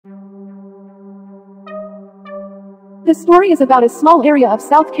The story is about a small area of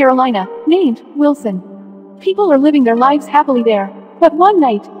South Carolina, named Wilson. People are living their lives happily there. But one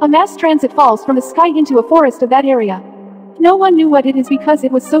night, a mass transit falls from the sky into a forest of that area. No one knew what it is because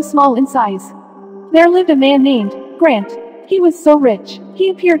it was so small in size. There lived a man named Grant. He was so rich.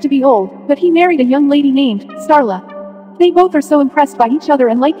 He appeared to be old, but he married a young lady named Starla. They both are so impressed by each other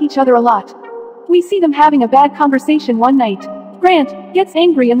and like each other a lot. We see them having a bad conversation one night. Grant gets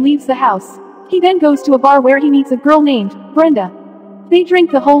angry and leaves the house. He then goes to a bar where he meets a girl named Brenda. They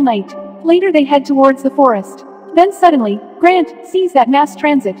drink the whole night. Later they head towards the forest. Then suddenly, Grant sees that mass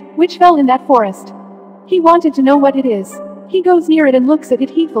transit, which fell in that forest. He wanted to know what it is. He goes near it and looks at it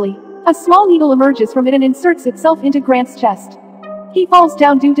heedfully. A small needle emerges from it and inserts itself into Grant's chest. He falls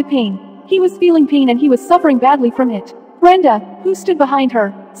down due to pain. He was feeling pain and he was suffering badly from it. Brenda, who stood behind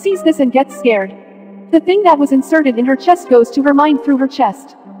her, sees this and gets scared. The thing that was inserted in her chest goes to her mind through her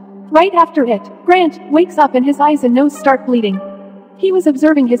chest. Right after it, Grant wakes up and his eyes and nose start bleeding. He was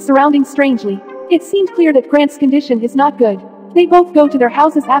observing his surroundings strangely. It seemed clear that Grant's condition is not good. They both go to their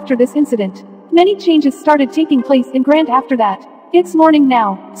houses after this incident. Many changes started taking place in Grant after that. It's morning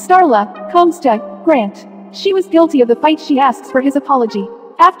now. Starla comes to Grant. She was guilty of the fight. She asks for his apology.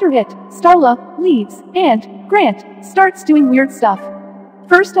 After it, Starla leaves, and Grant starts doing weird stuff.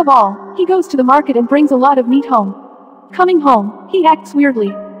 First of all, he goes to the market and brings a lot of meat home. Coming home, he acts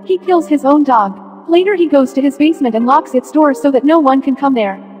weirdly. He kills his own dog. Later he goes to his basement and locks its doors so that no one can come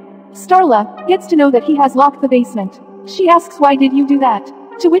there. Starla gets to know that he has locked the basement. She asks, "Why did you do that?"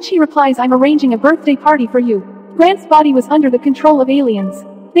 To which he replies, "I'm arranging a birthday party for you." Grant's body was under the control of aliens.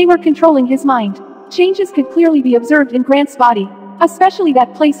 They were controlling his mind. Changes could clearly be observed in Grant's body, especially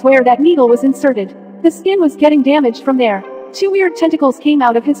that place where that needle was inserted. The skin was getting damaged from there. Two weird tentacles came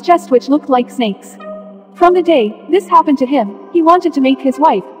out of his chest which looked like snakes. From the day this happened to him, he wanted to make his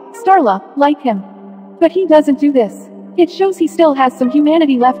wife, Starla, like him. But he doesn't do this. It shows he still has some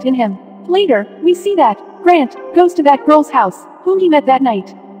humanity left in him. Later, we see that Grant goes to that girl's house, whom he met that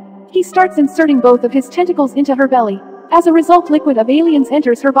night. He starts inserting both of his tentacles into her belly. As a result, liquid of aliens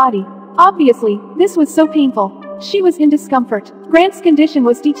enters her body. Obviously, this was so painful. She was in discomfort. Grant's condition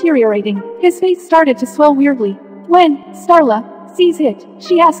was deteriorating. His face started to swell weirdly. When Starla sees it,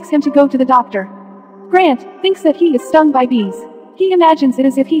 she asks him to go to the doctor. Grant thinks that he is stung by bees. He imagines it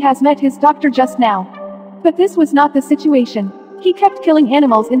as if he has met his doctor just now. But this was not the situation. He kept killing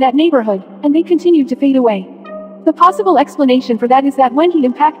animals in that neighborhood, and they continued to fade away. The possible explanation for that is that when he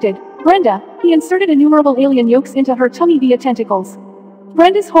impacted Brenda, he inserted innumerable alien yolks into her tummy via tentacles.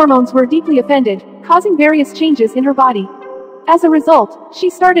 Brenda's hormones were deeply offended, causing various changes in her body. As a result, she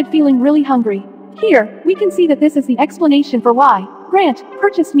started feeling really hungry. Here, we can see that this is the explanation for why Grant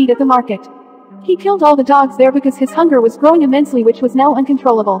purchased meat at the market. He killed all the dogs there because his hunger was growing immensely, which was now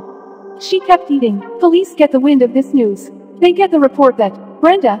uncontrollable. She kept eating. Police get the wind of this news. They get the report that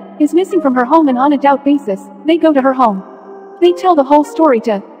Brenda is missing from her home, and on a doubt basis, they go to her home. They tell the whole story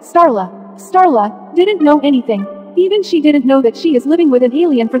to Starla. Starla didn't know anything. Even she didn't know that she is living with an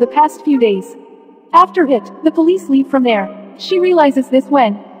alien for the past few days. After it, the police leave from there. She realizes this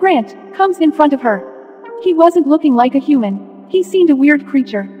when Grant comes in front of her. He wasn't looking like a human. He seemed a weird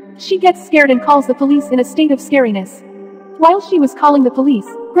creature. She gets scared and calls the police in a state of scariness. While she was calling the police,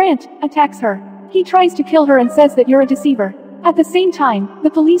 Grant attacks her. He tries to kill her and says that you're a deceiver. At the same time, the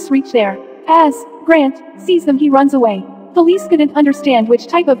police reach there. As Grant sees them, he runs away. Police couldn't understand which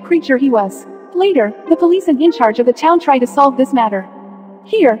type of creature he was. Later, the police in charge of the town try to solve this matter.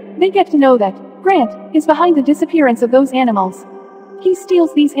 Here, they get to know that Grant is behind the disappearance of those animals. He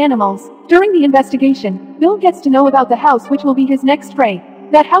steals these animals. During the investigation, Bill gets to know about the house which will be his next prey.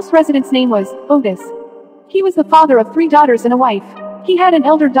 That house resident's name was Otis. He was the father of 3 daughters and a wife. He had an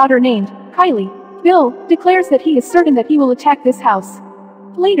elder daughter named Kylie. Bill declares that he is certain that he will attack this house.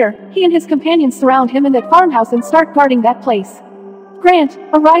 Later, he and his companions surround him in that farmhouse and start guarding that place. Grant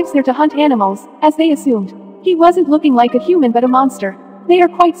arrives there to hunt animals, as they assumed. He wasn't looking like a human but a monster. They are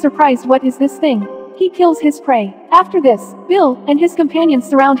quite surprised. What is this thing? He kills his prey. After this, Bill and his companions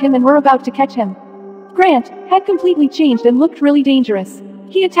surround him and were about to catch him. Grant had completely changed and looked really dangerous.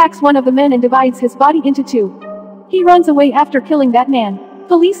 He attacks one of the men and divides his body into 2. He runs away after killing that man.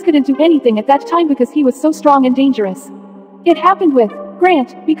 Police couldn't do anything at that time because he was so strong and dangerous. It happened with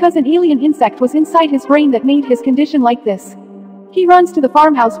Grant because an alien insect was inside his brain that made his condition like this. He runs to the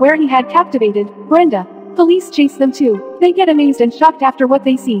farmhouse where he had captivated Brenda. Police chase them too. They get amazed and shocked after what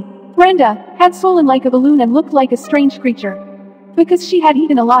they see. Brenda had swollen like a balloon and looked like a strange creature. Because she had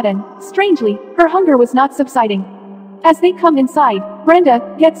eaten a lot and, strangely, her hunger was not subsiding. As they come inside,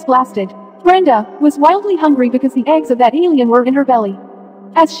 Brenda gets blasted. Brenda was wildly hungry because the eggs of that alien were in her belly.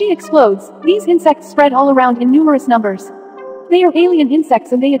 As she explodes, these insects spread all around in numerous numbers. They are alien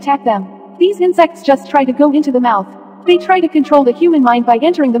insects and they attack them. These insects just try to go into the mouth. They try to control the human mind by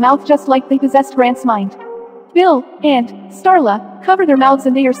entering the mouth just like they possessed Grant's mind. Bill and Starla cover their mouths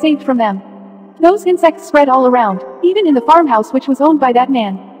and they are saved from them. Those insects spread all around, even in the farmhouse which was owned by that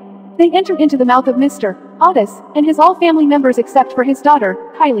man. They enter into the mouth of Mr. Otis and his all family members except for his daughter,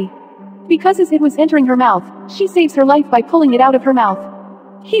 Kylie. Because as it was entering her mouth, she saves her life by pulling it out of her mouth.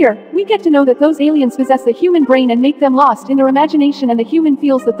 Here, we get to know that those aliens possess the human brain and make them lost in their imagination and the human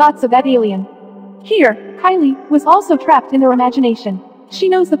feels the thoughts of that alien. Here, Kylie was also trapped in their imagination. She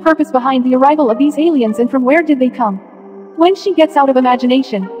knows the purpose behind the arrival of these aliens and from where did they come. When she gets out of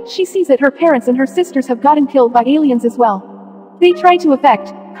imagination, she sees that her parents and her sisters have gotten killed by aliens as well. They try to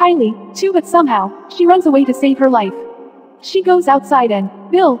affect Kylie, too, but somehow, she runs away to save her life. She goes outside and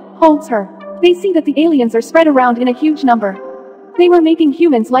Bill holds her. They see that the aliens are spread around in a huge number. They were making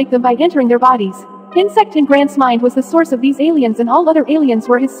humans like them by entering their bodies. Insect in Grant's mind was the source of these aliens and all other aliens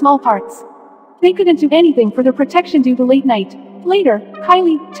were his small parts. They couldn't do anything for their protection due to late night. Later,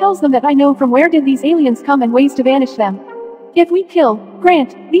 Kylie tells them that I know from where did these aliens come and ways to banish them. If we kill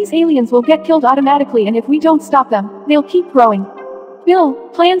Grant, these aliens will get killed automatically and if we don't stop them, they'll keep growing. Bill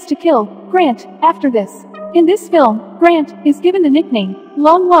plans to kill Grant after this. In this film, Grant is given the nickname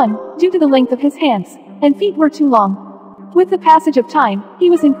Long One due to the length of his hands and feet were too long. With the passage of time, he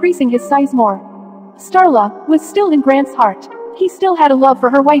was increasing his size more. Starla was still in Grant's heart. He still had a love for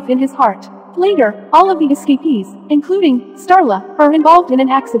her wife in his heart. Later, all of the escapees, including Starla, are involved in an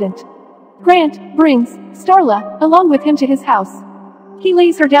accident. Grant brings Starla along with him to his house. He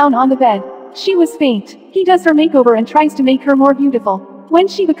lays her down on the bed. She was faint. He does her makeover and tries to make her more beautiful. When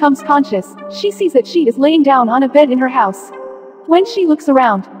she becomes conscious, she sees that she is laying down on a bed in her house. When she looks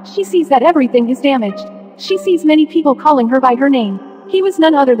around, she sees that everything is damaged. She sees many people calling her by her name. He was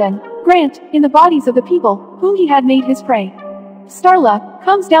none other than Grant, in the bodies of the people whom he had made his prey. Starla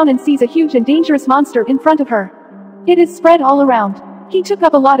comes down and sees a huge and dangerous monster in front of her. It is spread all around. He took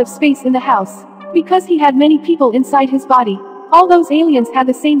up a lot of space in the house. Because he had many people inside his body. All those aliens had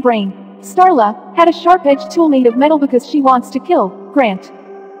the same brain. Starla had a sharp-edged tool made of metal because she wants to kill Grant.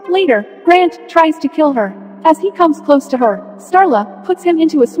 Later, Grant tries to kill her. As he comes close to her, Starla puts him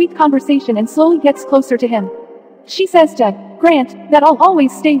into a sweet conversation and slowly gets closer to him. She says to Grant that I'll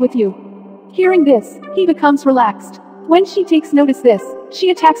always stay with you. Hearing this, he becomes relaxed. When she takes notice this, she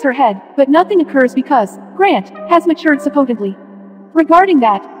attacks her head, but nothing occurs because Grant has matured supposedly. Regarding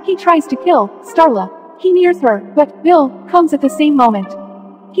that, he tries to kill Starla. He nears her, but Bill comes at the same moment.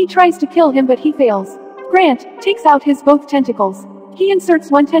 He tries to kill him but he fails. Grant takes out his both tentacles. He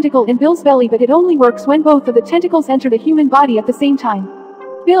inserts one tentacle in Bill's belly but it only works when both of the tentacles enter the human body at the same time.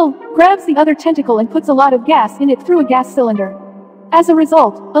 Bill grabs the other tentacle and puts a lot of gas in it through a gas cylinder. As a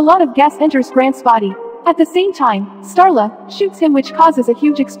result, a lot of gas enters Grant's body. At the same time, Starla shoots him which causes a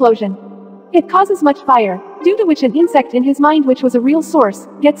huge explosion. It causes much fire, due to which an insect in his mind which was a real source,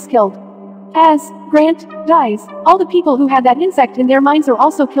 gets killed. As Grant dies, all the people who had that insect in their minds are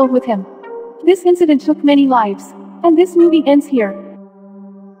also killed with him. This incident took many lives. And this movie ends here.